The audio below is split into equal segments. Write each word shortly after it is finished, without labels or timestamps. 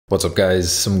What's up guys,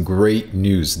 some great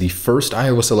news. The first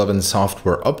iOS 11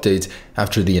 software update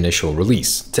after the initial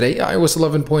release. Today, iOS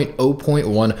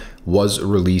 11.0.1 was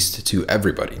released to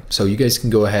everybody. So you guys can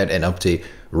go ahead and update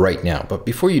right now. But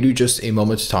before you do, just a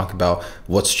moment to talk about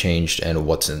what's changed and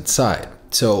what's inside.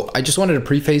 So I just wanted to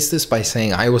preface this by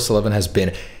saying iOS 11 has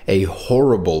been a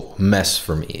horrible mess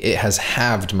for me. It has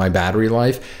halved my battery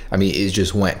life. I mean, it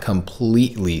just went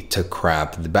completely to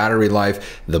crap. The battery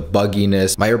life, the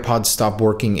bugginess, my AirPods stopped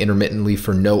working intermittently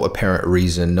for no apparent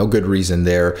reason, no good reason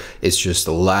there. It's just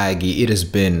laggy. It has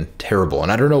been terrible.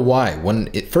 And I don't know why.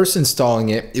 When first installing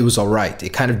it, it was all right.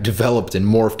 It kind of developed and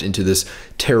morphed into this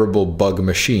terrible bug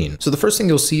machine. So the first thing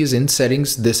you'll see is in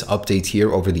settings, this update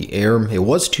here over the air. It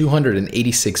was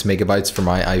 286 megabytes for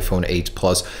my iPhone 8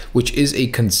 Plus, which is a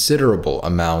considerable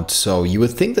amount. So you would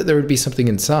think that there would be something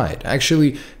inside.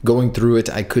 Actually, going through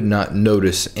it, I could not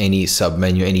notice any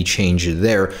submenu, any change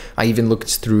there. I even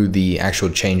looked through the actual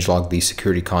changelog, the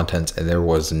security content, and there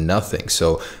was nothing.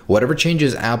 So whatever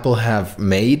changes Apple have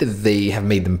made, they have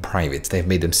made them private. They've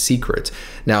made them secret.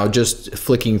 Now, just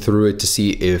flicking through it to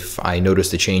see if I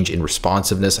noticed a change in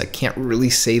responsiveness, I can't really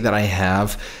say that I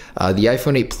have. The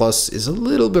iPhone 8 Plus is a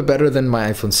little bit better than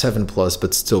my iPhone 7 Plus,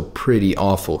 but still pretty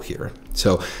awful here.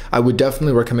 So I would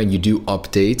definitely recommend you do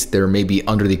update. There may be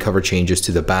under the cover changes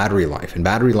to the battery life, and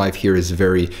battery life here is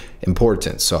very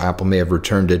important. So Apple may have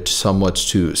returned it somewhat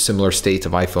to similar state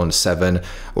of iPhone 7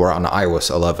 or on iOS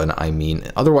 11, I mean.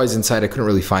 Otherwise inside I couldn't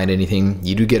really find anything.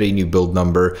 You do get a new build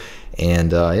number,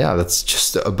 and yeah, that's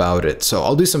just about it. So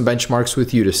I'll do some benchmarks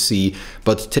with you to see,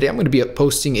 but today I'm going to be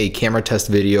posting a camera test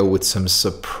video with some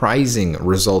surprising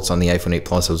results on the iPhone 8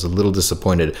 Plus. I was a little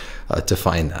disappointed to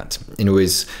find that.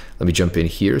 Anyways, let me jump in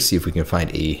here, see if we can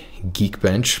find a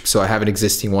Geekbench. So I have an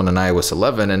existing one on iOS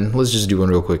 11, and let's just do one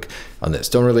real quick on this.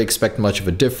 Don't really expect much of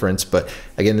a difference, but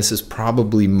again, this is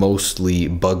probably mostly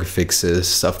bug fixes,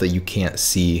 stuff that you can't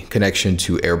see. Connection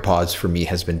to AirPods for me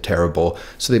has been terrible,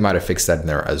 so they might have fixed that in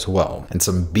there as well. And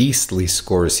some beastly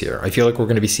scores here. I feel like we're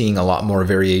going to be seeing a lot more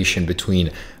variation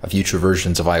between future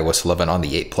versions of iOS 11 on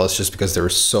the 8 Plus, just because there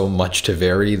is so much to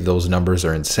vary. Those numbers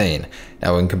are insane.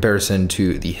 Now, in comparison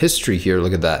to the history here,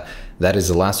 look at that. That is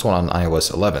the last one on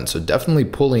iOS 11. So definitely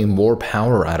pulling more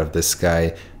power out of this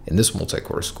guy in this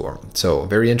multi-core score. So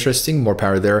very interesting, more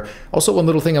power there. Also, one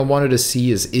little thing I wanted to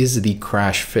see is the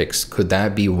crash fix. Could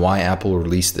that be why Apple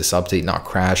released this update? Not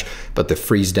crash, but the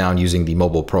freeze down using the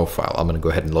mobile profile. I'm gonna go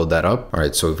ahead and load that up. All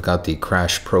right, so we've got the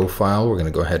crash profile. We're gonna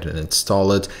go ahead and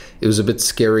install it. It was a bit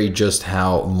scary just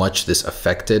how much this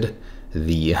affected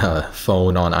the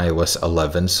phone on iOS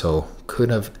 11. So could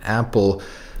have Apple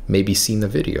maybe seen the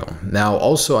video. Now,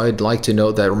 also, I'd like to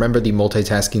note that remember the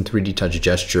multitasking 3D touch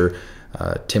gesture.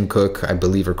 Tim Cook, I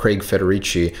believe, or Craig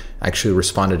Federici actually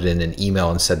responded in an email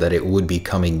and said that it would be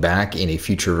coming back in a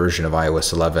future version of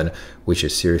iOS 11, which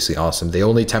is seriously awesome. They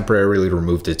only temporarily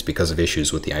removed it because of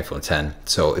issues with the iPhone 10.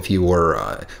 So if you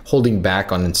were holding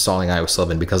back on installing iOS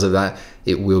 11 because of that,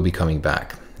 it will be coming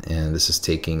back. And this is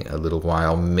taking a little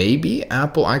while. Maybe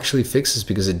Apple actually fixes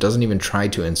because it doesn't even try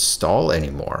to install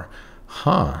anymore.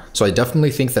 So I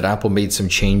definitely think that Apple made some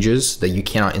changes that you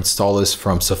cannot install this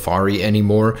from Safari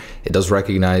anymore. It does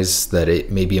recognize that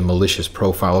it may be a malicious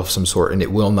profile of some sort, and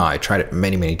it will not. I tried it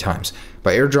many times.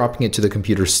 By airdropping it to the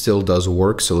computer still does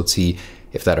work. So let's see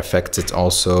if that affects it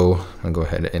also. I'll go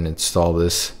ahead and install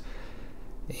this.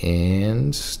 And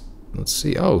let's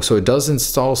see. Oh, so it does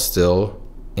install still.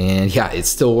 And yeah, it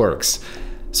still works.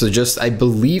 So I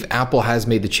believe Apple has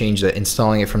made the change that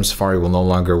installing it from Safari will no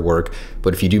longer work,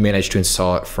 but if you do manage to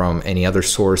install it from any other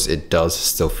source, it does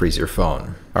still freeze your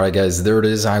phone. All right, guys, there it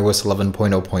is, iOS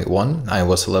 11.0.1,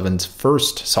 iOS 11's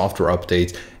first software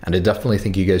update, and I definitely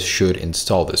think you guys should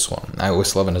install this one.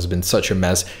 iOS 11 has been such a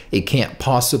mess, it can't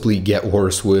possibly get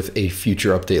worse with a future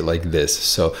update like this.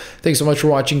 So thanks so much for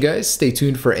watching, guys. Stay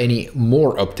tuned for any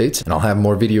more updates, and I'll have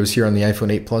more videos here on the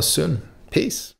iPhone 8 Plus soon. Peace.